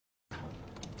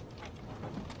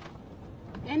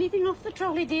Anything off the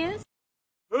trolley, dears?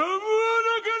 I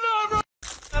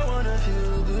wanna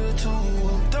feel good too.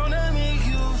 Don't I make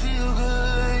you feel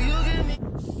good? You get me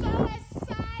So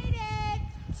excited!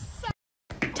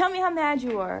 Tell me how mad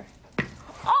you are.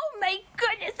 Oh my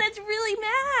goodness, that's really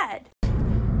mad.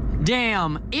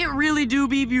 Damn, it really do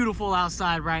be beautiful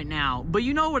outside right now. But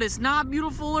you know what it's not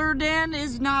beautifuler than?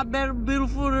 It's not better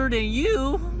beautifuler than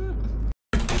you.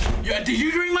 Yeah, did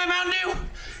you drink my Mountain Dew?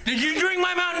 Did you drink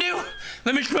my Mountain Dew?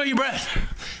 Let me smell your breath.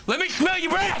 Let me smell your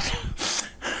breath.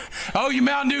 Oh, you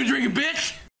Mountain Dew drinking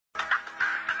bitch.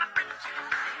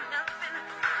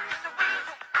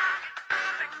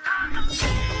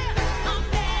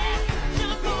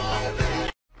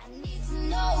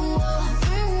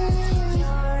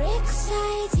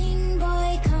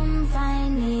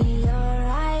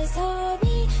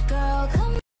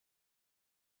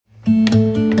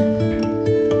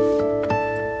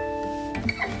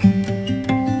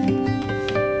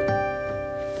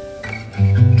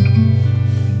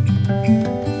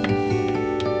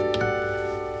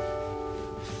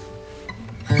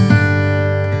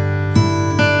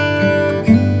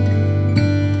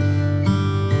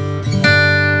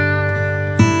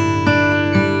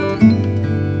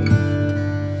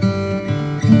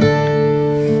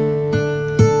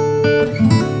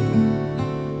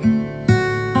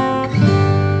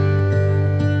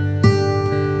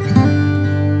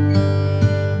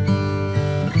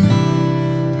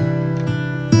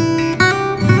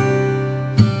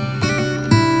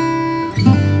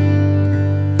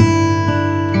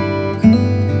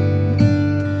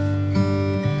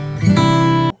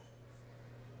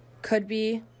 Could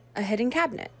be a hidden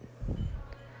cabinet,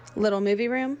 little movie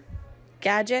room,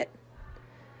 gadget,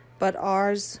 but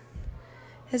ours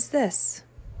is this.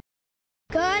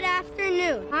 Good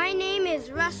afternoon. My name is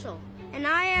Russell, and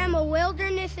I am a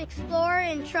wilderness explorer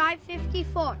in Tribe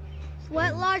 54,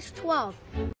 Sweat Lodge 12.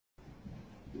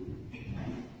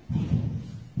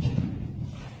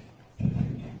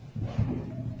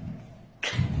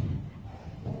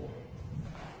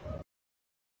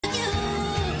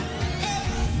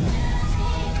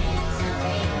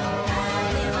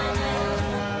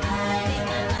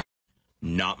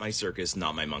 Not my circus,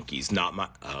 not my monkeys, not my...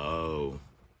 Oh.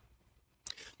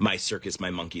 My circus, my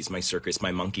monkeys, my circus,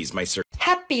 my monkeys, my circus...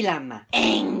 Happy llama,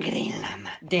 angry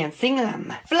llama, dancing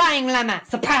llama, flying llama,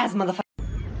 surprise motherfucker.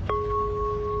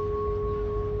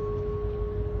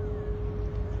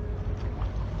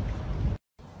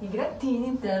 I grattini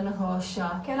interno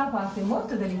coscia, che è la parte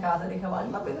molto delicata dei cavalli,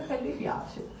 ma vedo che a lui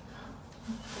piace.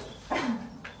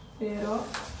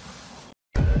 Vero?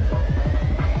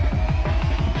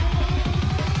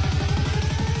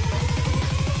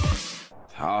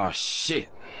 Oh shit,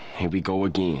 here we go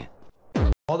again.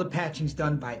 All the patching's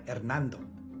done by Hernando.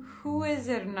 Who is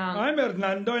Hernando? I'm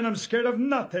Hernando and I'm scared of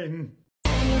nothing.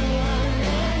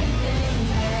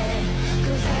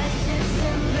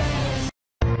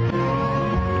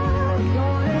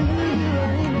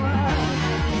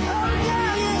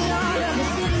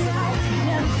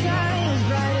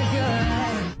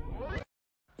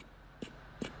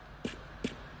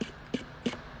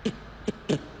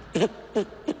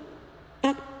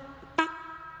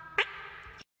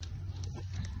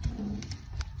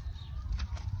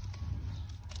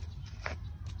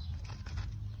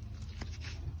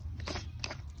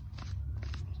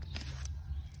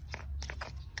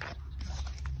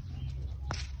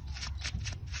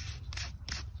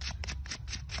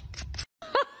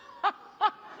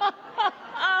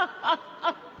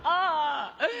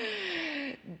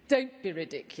 Don't be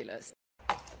ridiculous.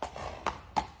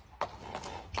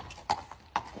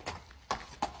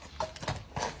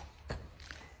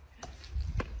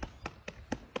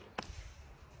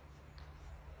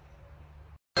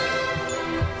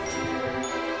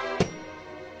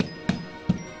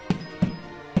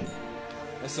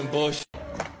 That's some bullshit.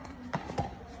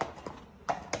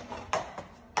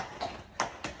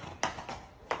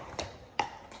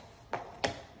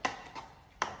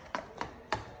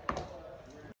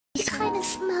 You kind of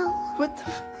smell. What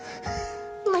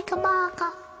the? Like a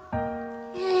baka.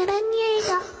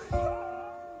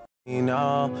 You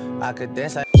know, I could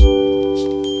dance like...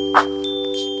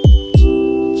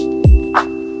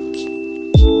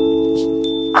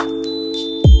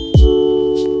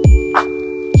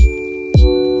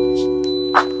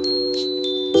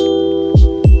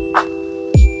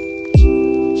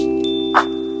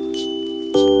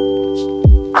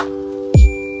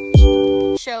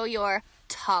 Show your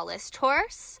tallest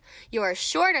horse, your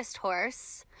shortest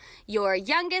horse, your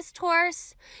youngest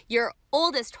horse, your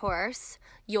oldest horse,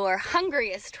 your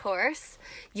hungriest horse,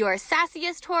 your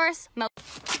sassiest horse.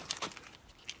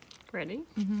 Ready?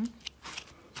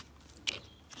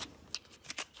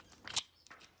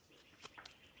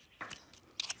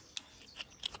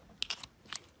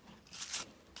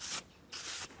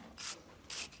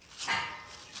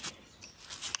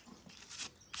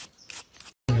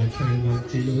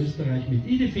 in Österreich mit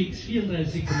Idefix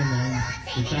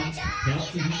 34,9. Gesagt,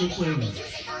 herzlichen Glückwunsch.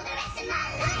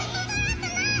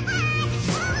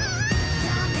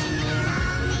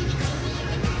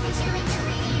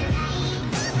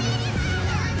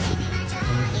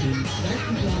 Den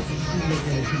zweiten Platz in der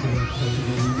gleichen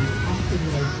Bewerbskategorie mit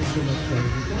 38,2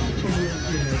 Gesamt verlieren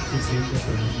die Herzlichen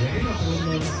von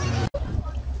Reletable.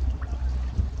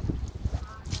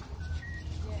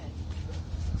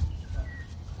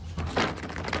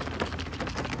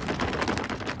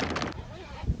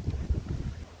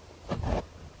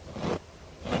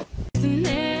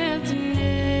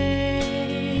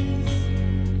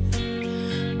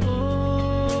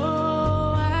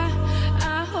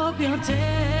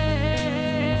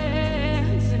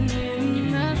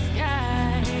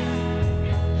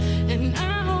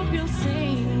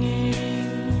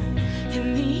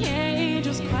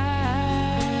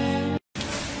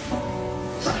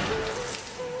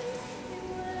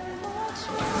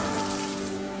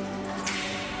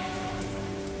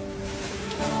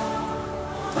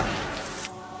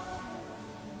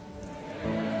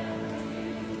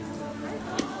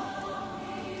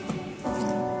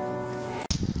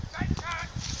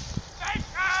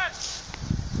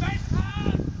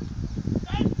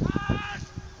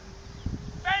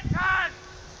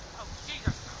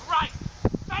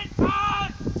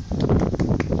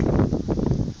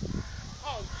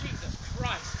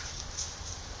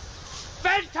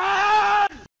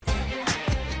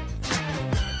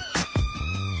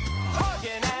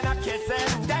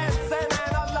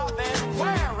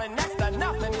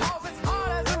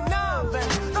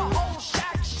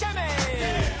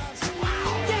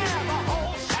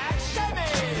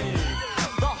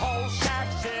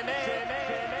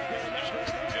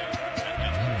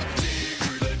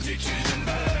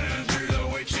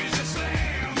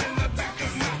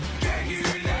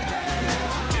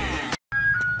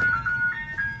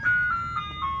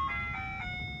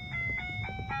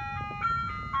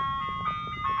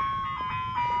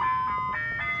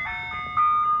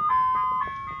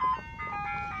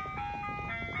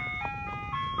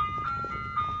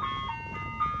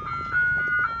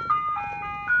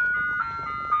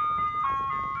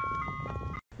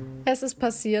 Es ist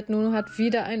passiert, Nunu hat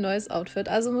wieder ein neues Outfit,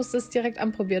 also musste es direkt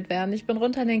anprobiert werden. Ich bin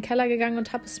runter in den Keller gegangen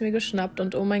und habe es mir geschnappt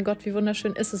und oh mein Gott, wie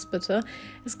wunderschön ist es bitte.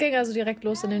 Es ging also direkt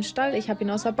los in den Stall, ich habe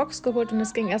ihn aus der Box geholt und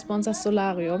es ging erstmal unser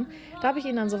Solarium. Da habe ich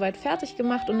ihn dann soweit fertig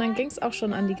gemacht und dann ging es auch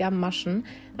schon an die Gamaschen.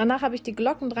 Danach habe ich die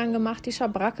Glocken dran gemacht, die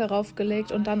Schabracke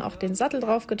raufgelegt und dann auch den Sattel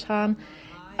drauf getan.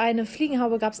 Eine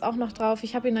Fliegenhaube gab es auch noch drauf.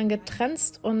 Ich habe ihn dann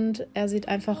getrenzt und er sieht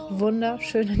einfach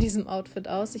wunderschön in diesem Outfit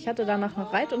aus. Ich hatte danach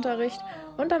noch Reitunterricht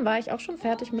und dann war ich auch schon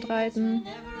fertig mit Reiten.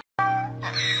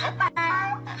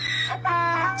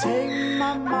 Take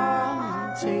my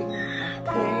mom, take my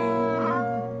pain.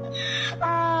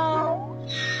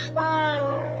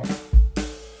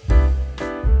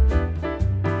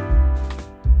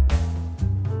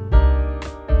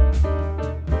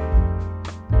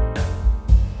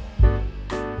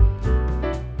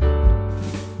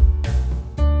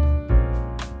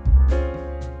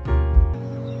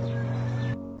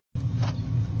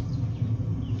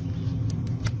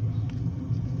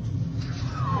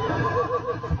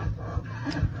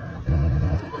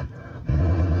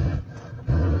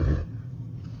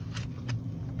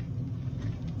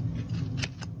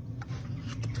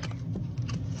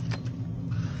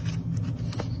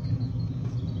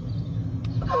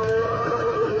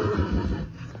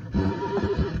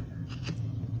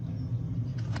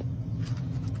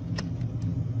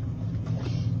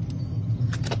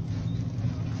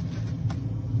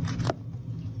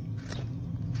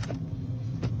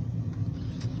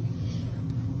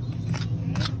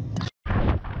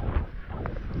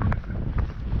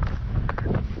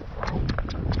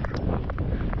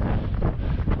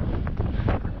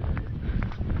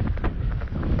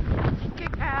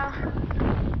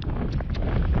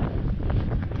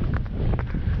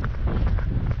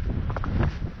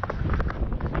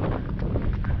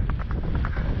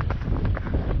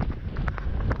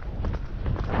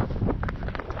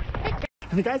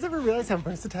 Have you guys ever realized how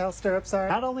versatile stirrups are?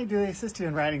 Not only do they assist you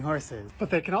in riding horses, but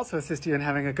they can also assist you in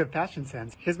having a good fashion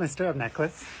sense. Here's my stirrup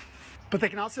necklace. But they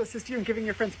can also assist you in giving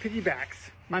your friends piggybacks.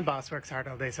 My boss works hard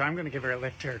all day, so I'm going to give her a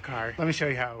lift to her car. Let me show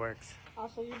you how it works.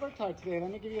 Asha, you worked hard today.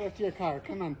 Let me give you a lift to your car.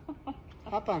 Come on.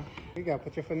 Hop on. Here you go.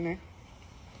 Put your foot in there.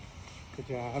 Good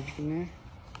job. In there.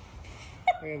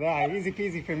 Look at that. Easy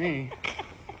peasy for me.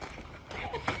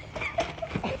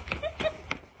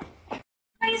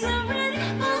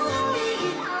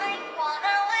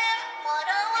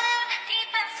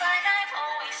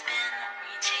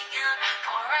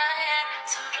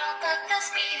 So don't let this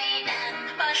speeding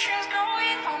and mushrooms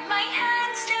growing on my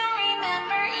hands. Still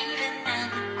remember even then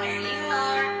where you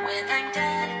are when I'm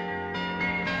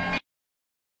dead.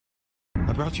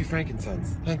 I brought you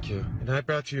frankincense. Thank you. And I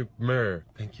brought you myrrh.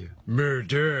 Thank you.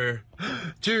 Murder.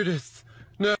 Judas.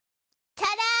 No.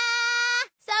 Ta-da!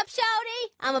 Sup,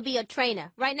 shorty? I'ma be your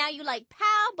trainer. Right now you like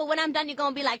pow, but when I'm done you're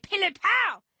gonna be like pin it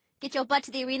pow! Get your butt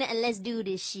to the arena and let's do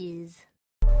this shiz.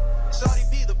 Shawty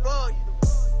be the bug.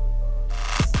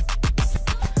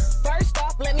 First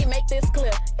off, let me make this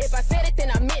clear. If I said it,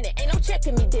 then I meant it. Ain't no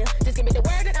checking me, dear. Just give me the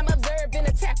word that I'm observing,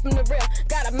 attack from the rear.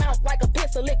 Got a mouth like a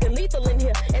pistol, licking lethal in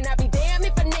here. And I be damn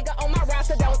if a nigga on my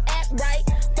roster don't act right.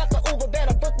 Fuck a Uber,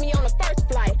 better book me on the first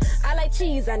flight. I like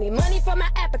cheese, I need money for my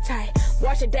appetite.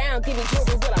 Wash it down, give me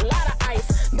jewelry with a lot of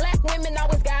ice. Black women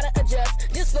always gotta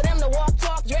adjust, just for them to walk,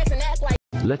 talk, dress, and act like.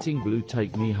 Letting Blue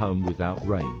take me home without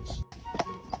reins.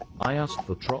 I asked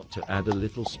for Trot to add a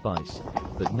little spice,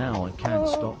 but now I can't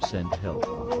stop send help.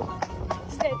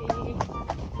 Steady.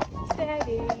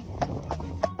 Steady.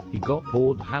 He got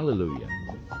bored, hallelujah.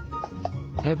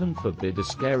 Heaven forbid a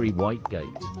scary white gate.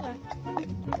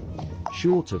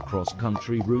 Shorter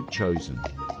cross-country route chosen.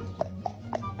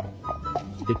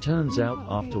 It turns out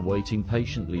after waiting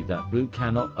patiently that Blue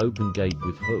cannot open gate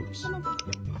with hooks.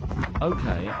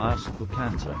 Okay, I asked for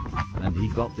Canter, and he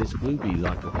got this Bluebee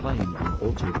like a plane on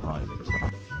autopilot.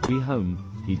 Be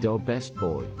home, he dog best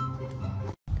boy.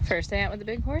 First day out with the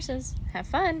big horses. Have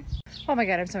fun. Oh my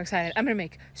god, I'm so excited. I'm gonna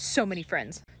make so many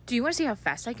friends. Do you want to see how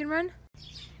fast I can run?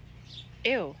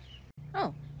 Ew.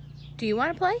 Oh. Do you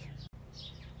want to play?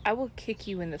 I will kick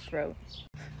you in the throat.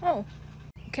 Oh.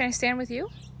 Can I stand with you?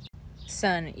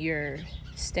 Son, you're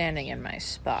standing in my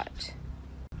spot.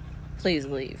 Please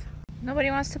leave.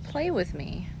 Nobody wants to play with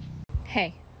me.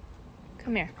 Hey,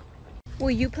 come here.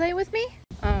 Will you play with me?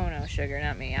 Oh no, sugar,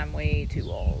 not me. I'm way too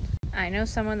old. I know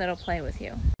someone that'll play with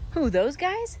you. Who, those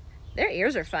guys? Their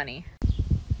ears are funny.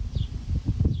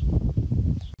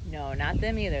 No, not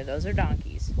them either. Those are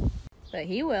donkeys. But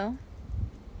he will.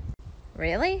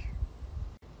 Really?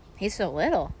 He's so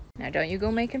little. Now don't you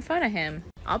go making fun of him.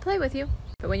 I'll play with you.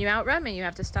 But when you outrun me, you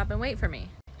have to stop and wait for me.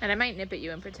 And I might nip at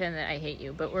you and pretend that I hate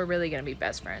you, but we're really gonna be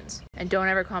best friends. And don't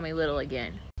ever call me little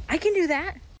again. I can do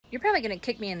that. You're probably gonna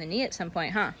kick me in the knee at some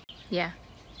point, huh? Yeah.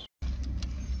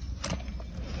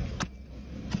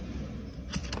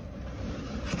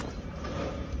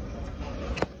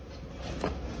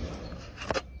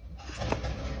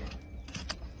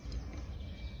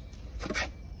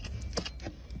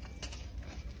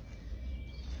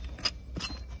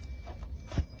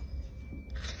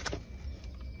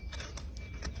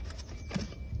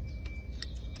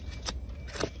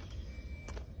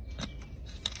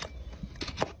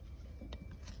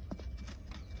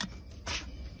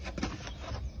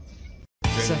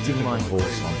 Setting my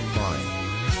horse on fire.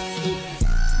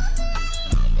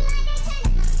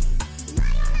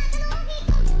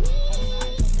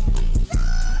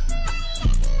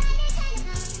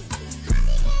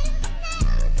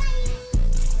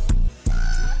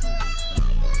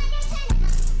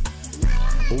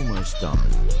 Almost done.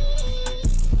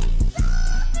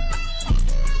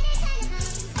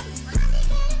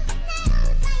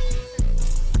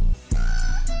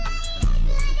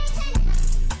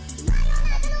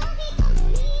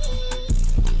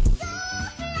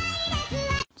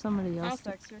 Somebody else. I'll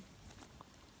text her.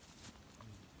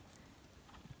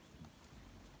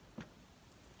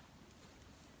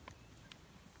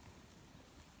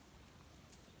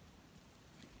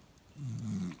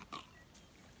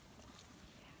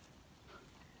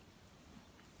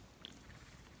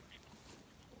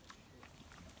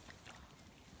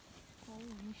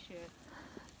 Holy shit.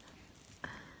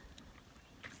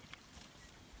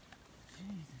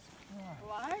 Jesus Christ.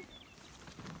 What?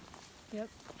 Yep.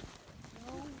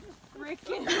 No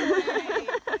freaking way.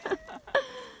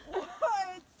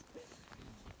 What?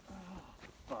 Oh,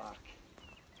 fuck.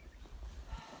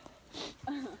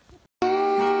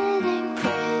 Getting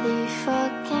pretty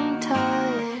fucking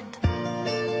tired.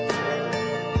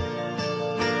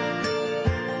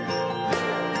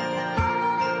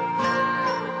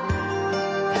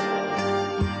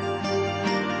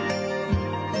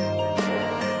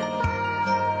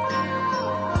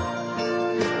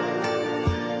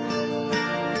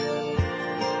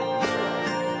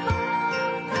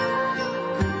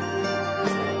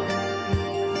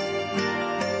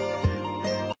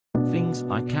 Things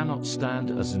I cannot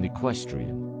stand as an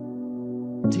equestrian.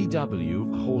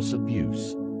 TW horse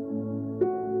abuse.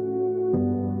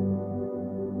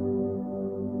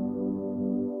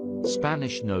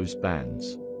 Spanish nose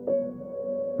bands.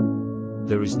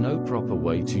 There is no proper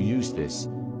way to use this.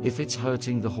 If it's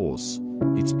hurting the horse,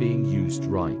 it's being used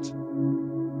right.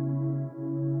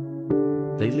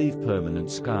 They leave permanent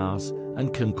scars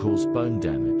and can cause bone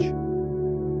damage.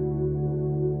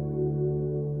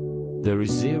 There is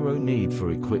zero need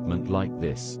for equipment like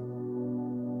this.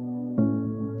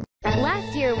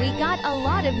 Last year, we got a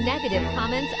lot of negative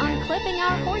comments on clipping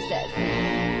our horses.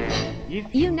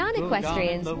 You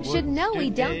non-equestrians should know we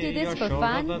don't do this for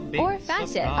fun or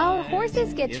fashion. Our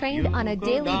horses get trained on a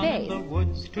daily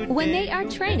basis. When they are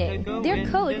training, their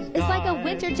coat is like a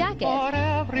winter jacket.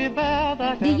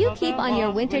 Do you keep on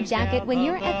your winter jacket when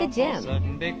you're at the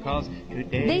gym?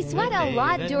 They sweat a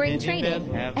lot during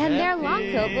training, and their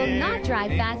long coat will not dry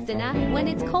fast enough when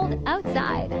it's cold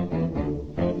outside.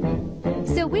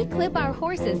 So we clip our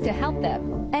horses to help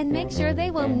them and make sure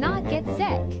they will not get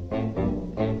sick.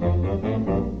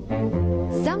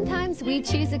 Sometimes we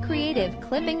choose a creative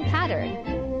clipping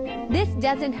pattern. This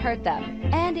doesn't hurt them,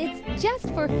 and it's just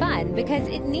for fun because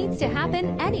it needs to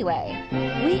happen anyway.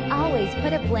 We always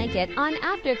put a blanket on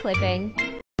after clipping.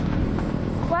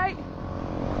 Wait!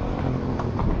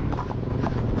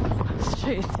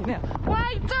 Shooting it.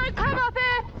 Wait, don't come up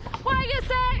here! Wait a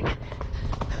sec!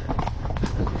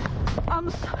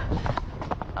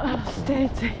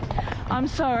 Steady. I'm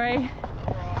sorry.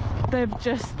 They've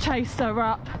just chased her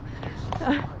up.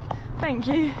 Thank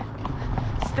you.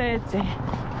 Steady.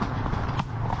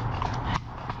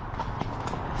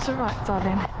 It's alright,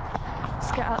 darling.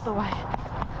 Let's get out of the way.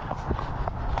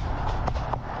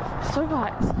 It's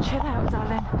alright. Chill out,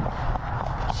 darling.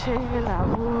 Chill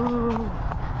out. Ooh.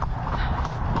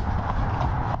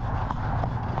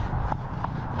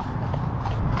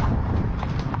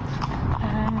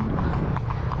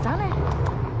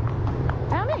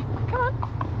 Downy, come on.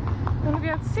 We'll be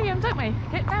able to see him, don't we?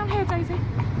 Get down here, Daisy.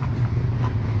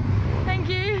 Thank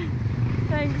you.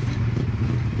 Thanks.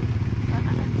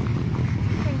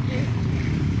 Thank you.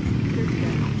 Good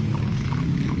girl.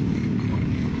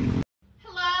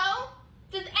 Hello?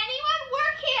 Does anyone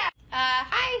work here?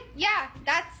 Hi. Yeah,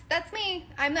 that's me.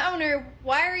 I'm the owner.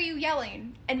 Why are you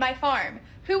yelling? And my farm.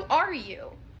 Who are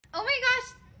you? Oh my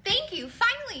gosh. Thank you.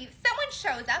 Finally, someone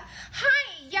shows up.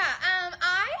 Hi. Yeah.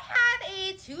 I have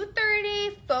a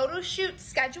 2:30 photo shoot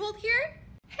scheduled here.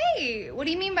 Hey, what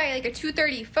do you mean by like a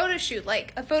 2:30 photo shoot?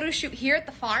 Like a photo shoot here at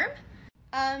the farm?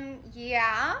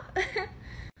 Yeah.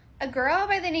 A girl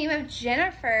by the name of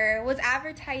Jennifer was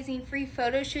advertising free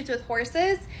photo shoots with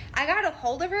horses. I got a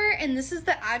hold of her and this is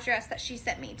the address that she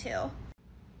sent me to.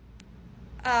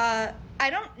 I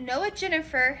don't know a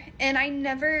Jennifer, and I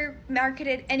never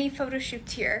marketed any photo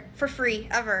shoots here for free,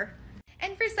 ever.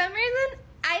 And for some reason,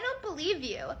 I don't believe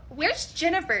you. Where's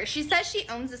Jennifer? She says she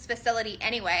owns this facility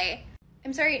anyway.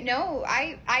 I'm sorry, no,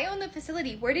 I own the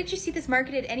facility. Where did you see this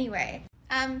marketed anyway?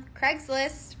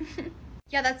 Craigslist.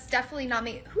 Yeah, that's definitely not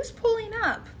me. Who's pulling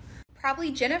up?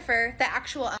 Probably Jennifer, the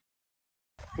actual.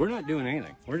 We're not doing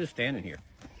anything. We're just standing here.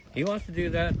 He wants to do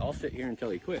that. I'll sit here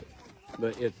until he quits.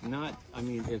 But it's not, I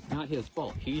mean, it's not his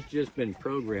fault. He's just been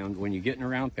programmed when you get in a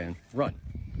round pen, run.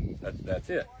 That's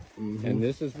it. Mm-hmm. And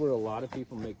this is where a lot of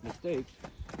people make mistakes.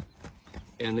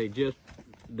 And they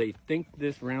think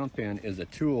this round pen is a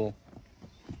tool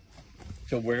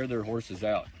to wear their horses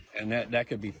out. And that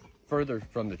could be further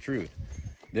from the truth.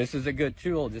 This is a good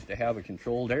tool just to have a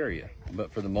controlled area.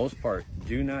 But for the most part,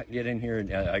 do not get in here.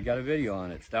 And I got a video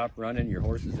on it. Stop running your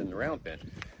horses in the round pen.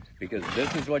 Because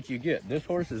this is what you get. This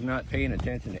horse is not paying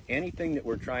attention to anything that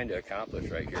we're trying to accomplish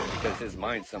right here because his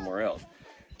mind's somewhere else.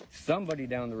 Somebody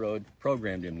down the road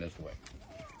programmed him this way.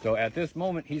 So at this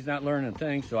moment, he's not learning a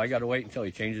thing, so I got to wait until he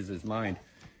changes his mind.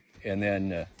 And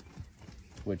then,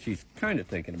 which he's kind of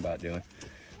thinking about doing.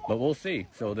 But we'll see.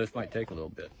 So this might take a little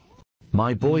bit.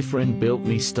 My boyfriend built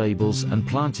me stables and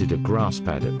planted a grass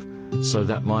paddock so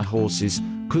that my horses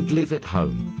could live at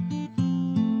home.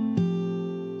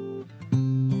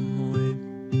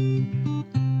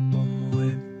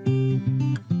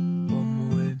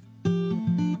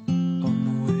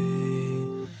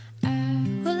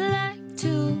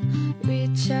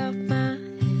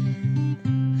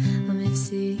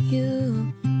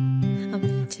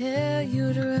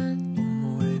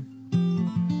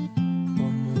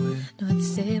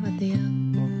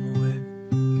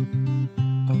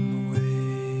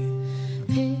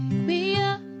 Pick me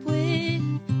up when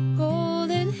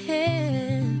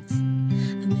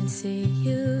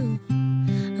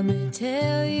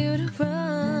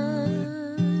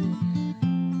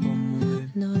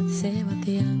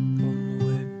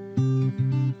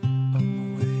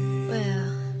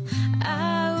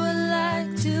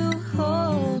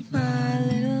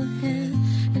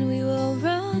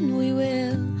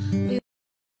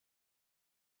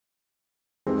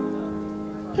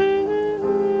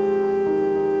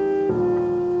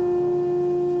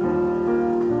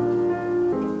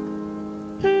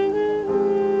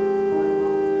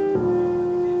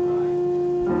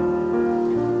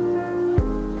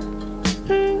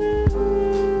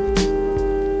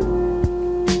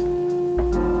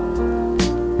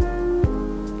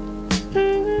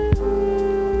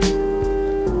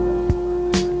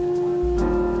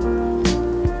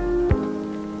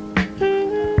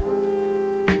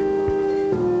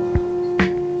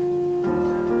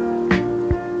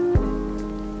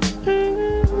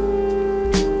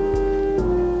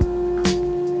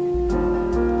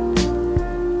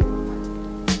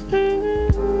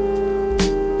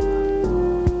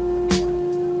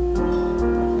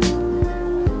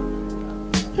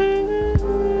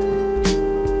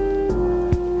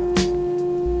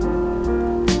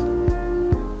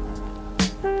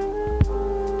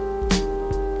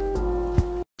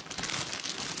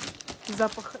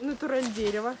натураль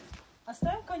дерева.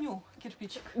 Оставим коню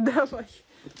кирпичик. Давай.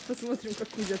 Посмотрим, как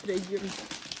Кузя отреагирует.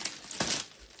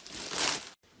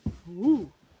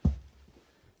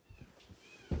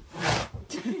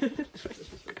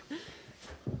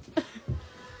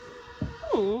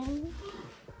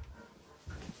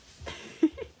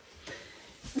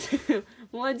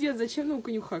 Молодец, зачем нам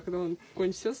конюха, когда он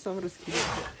конь все сам раскидывает?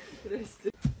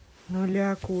 Здрасте. Ну,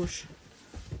 Лякуш.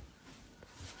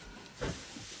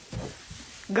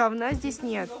 Говна здесь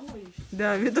нет.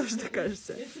 Да, мне тоже так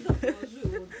кажется.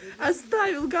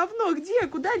 Оставил говно. Где?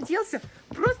 Куда делся?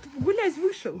 Просто погулять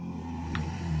вышел.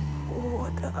 О,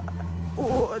 да.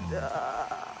 О,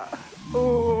 да.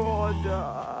 О,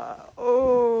 да.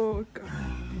 О, как.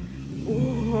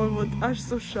 О, вот аж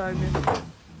с ушами.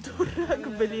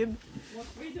 Дурак, блин.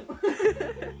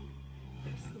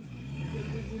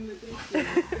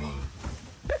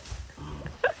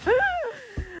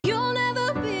 You'll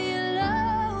never be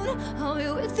alone. I'll be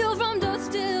with you from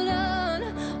dusk till dawn.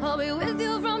 I'll be with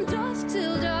you from dusk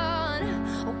till dawn.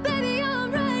 Oh, baby,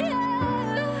 I'm right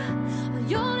here.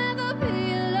 You'll never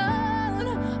be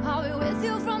alone. I'll be with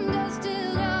you from dusk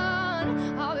till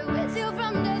dawn. I'll be with you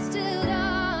from dusk till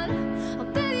dawn. Oh,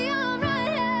 baby, I'm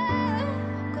right here.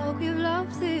 Go give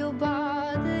love to your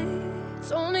body.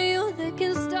 It's only you that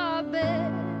can stop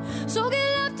it. So give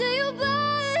love to your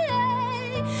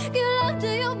body. Give love to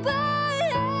your body.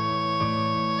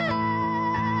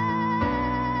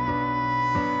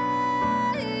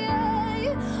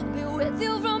 I'll be with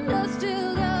you from dusk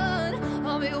till dawn.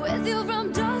 I'll be with you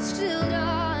from dusk till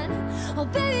dawn. Oh,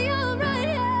 baby, I'm right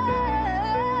here.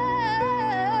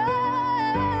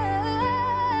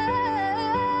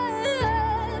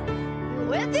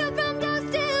 With you from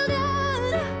dusk till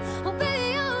dawn. Oh,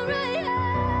 baby, I'm right here.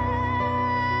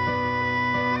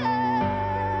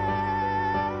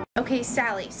 Okay,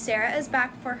 Sally, Sarah is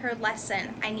back for her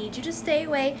lesson. I need you to stay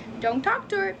away. Don't talk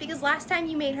to her because last time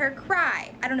you made her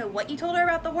cry. I don't know what you told her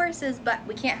about the horses, but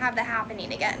we can't have that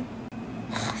happening again.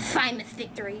 Fine, Miss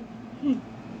Victory.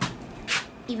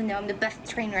 Even though I'm the best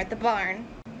trainer at the barn.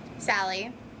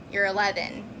 Sally, you're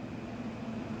 11.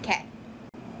 Okay.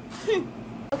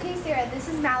 Okay, Sarah, this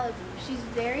is Malibu. She's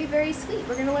very, very sweet.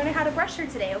 We're gonna learn how to brush her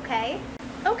today, okay?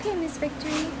 Okay, Miss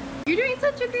Victory. You're doing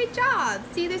such a great job.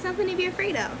 See, there's nothing to be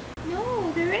afraid of.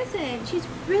 No, there isn't. She's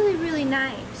really, really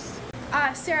nice.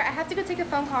 Sarah, I have to go take a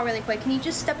phone call really quick. Can you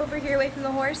just step over here away from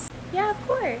the horse? Yeah, of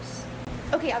course.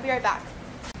 Okay, I'll be right back.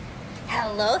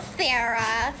 Hello,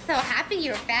 Sarah. So happy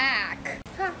you're back.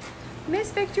 Huh.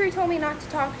 Miss Victory told me not to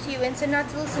talk to you and said not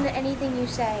to listen to anything you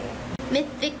say. Miss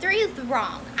Victory is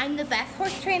wrong. I'm the best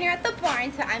horse trainer at the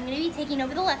barn, so I'm going to be taking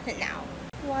over the lesson now.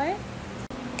 What?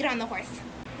 Get on the horse.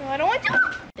 No, I don't want to.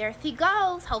 There she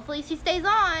goes. Hopefully she stays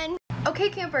on. Okay,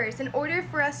 campers, in order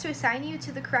for us to assign you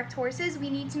to the correct horses, we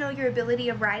need to know your ability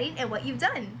of riding and what you've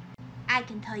done. I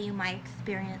can tell you my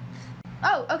experience.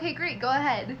 Oh, okay, great. Go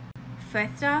ahead.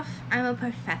 First off, I'm a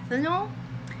professional.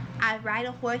 I ride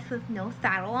a horse with no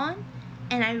saddle on,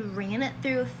 and I ran it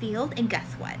through a field, and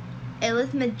guess what? It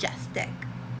was majestic.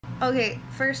 Okay,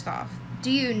 first off, do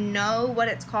you know what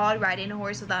it's called riding a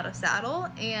horse without a saddle?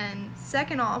 And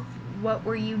second off, what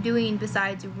were you doing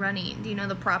besides running? Do you know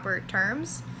the proper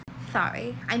terms?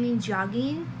 Sorry, I mean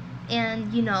jogging,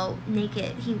 and you know,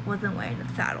 naked. He wasn't wearing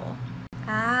a saddle.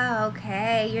 Ah,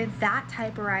 okay, you're that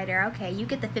type of rider. Okay, you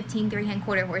get the 15 3-hand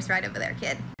quarter horse ride over there,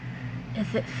 kid.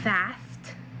 Is it fast?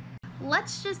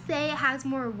 Let's just say it has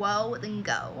more whoa than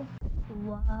go.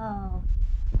 Whoa.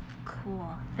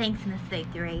 Cool. Thanks, Miss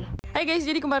Victory. Hai guys,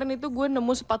 jadi kemarin itu gue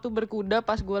nemu sepatu berkuda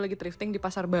pas gue lagi thrifting di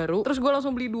pasar baru. Terus gue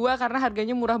langsung beli 2 karena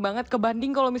harganya murah banget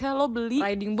kebanding kalau misalnya lo beli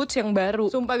riding boots yang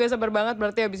baru. Sumpah gak sabar banget,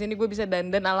 berarti abis ini gue bisa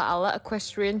dandan ala-ala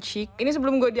equestrian chic. Ini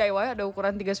sebelum gue DIY ada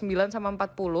ukuran 39 sama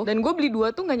 40. Dan gue beli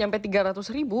 2 tuh gak nyampe 300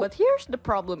 ribu. But here's the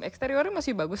problem, eksteriornya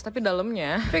masih bagus tapi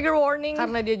dalamnya trigger warning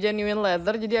karena dia genuine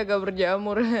leather jadi agak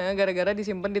berjamur gara-gara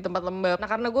disimpan di tempat lembab. Nah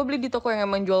karena gue beli di toko yang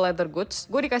emang jual leather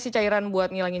goods, gue dikasih cairan buat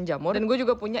ngilangin jamur. Dan gue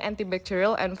juga punya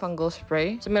antibacterial and fungal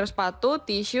spray, semir sepatu,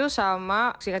 tisu,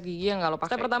 sama sikat gigi yang gak lo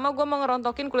pakai. Step pertama gue mau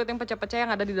ngerontokin kulit yang pecah-pecah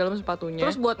yang ada di dalam sepatunya.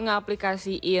 Terus buat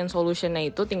ngaplikasiin solutionnya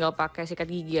itu tinggal pakai sikat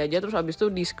gigi aja. Terus abis itu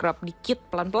di scrub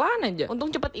dikit pelan-pelan aja. Untung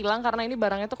cepet hilang karena ini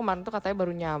barangnya tuh kemarin tuh katanya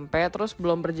baru nyampe, terus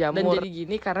belum berjamur. Dan jadi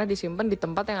gini karena disimpan di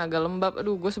tempat yang agak lembab.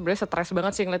 Aduh, gue sebenarnya stres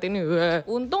banget sih ngeliat ini.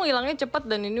 Untung hilangnya cepet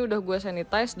dan ini udah gue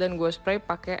sanitize dan gue spray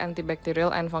pakai antibacterial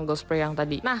and fungal spray yang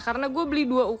tadi. Nah karena gue beli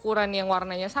 2 ukuran yang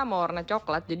warnanya sama, warna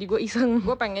coklat, jadi gue iseng,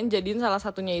 gue pengen jadiin salah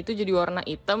satunya itu jadi warna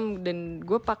hitam dan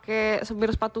gue pakai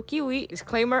sebir sepatu kiwi.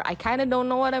 Disclaimer, I kinda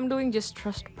don't know what I'm doing, just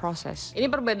trust the process.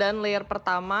 Ini perbedaan layer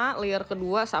pertama, layer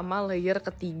kedua sama layer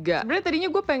ketiga. Sebenarnya tadinya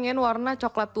gue pengen warna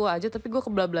coklat tua aja, tapi gue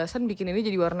kebablasan bikin ini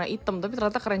jadi warna hitam, tapi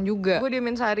ternyata keren juga. Gue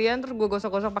diemin seharian, terus gue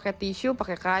gosok-gosok pakai tisu,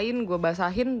 pakai kain, gue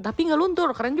basahin, tapi nggak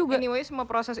luntur, keren juga. Anyway, semua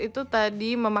proses itu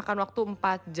tadi memakan waktu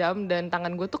 4 jam dan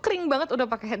tangan gue tuh kering banget, udah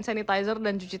pakai hand sanitizer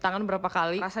dan cuci tangan berapa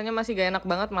kali. Rasanya masih gak enak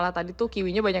banget, malah tadi tuh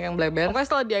kiwinya banyak yang bleber. Pokoknya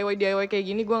setelah DIY kayak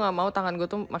gini, gue nggak mau tangan gue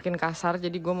tuh makin kasar,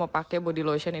 jadi gue mau pakai body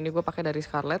lotion. Ini gue pakai dari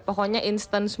Scarlett. Pokoknya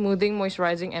instant smoothing,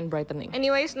 moisturizing, and brightening.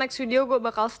 Anyways, next video gue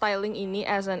bakal styling ini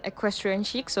as an equestrian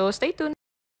chic, so stay tuned.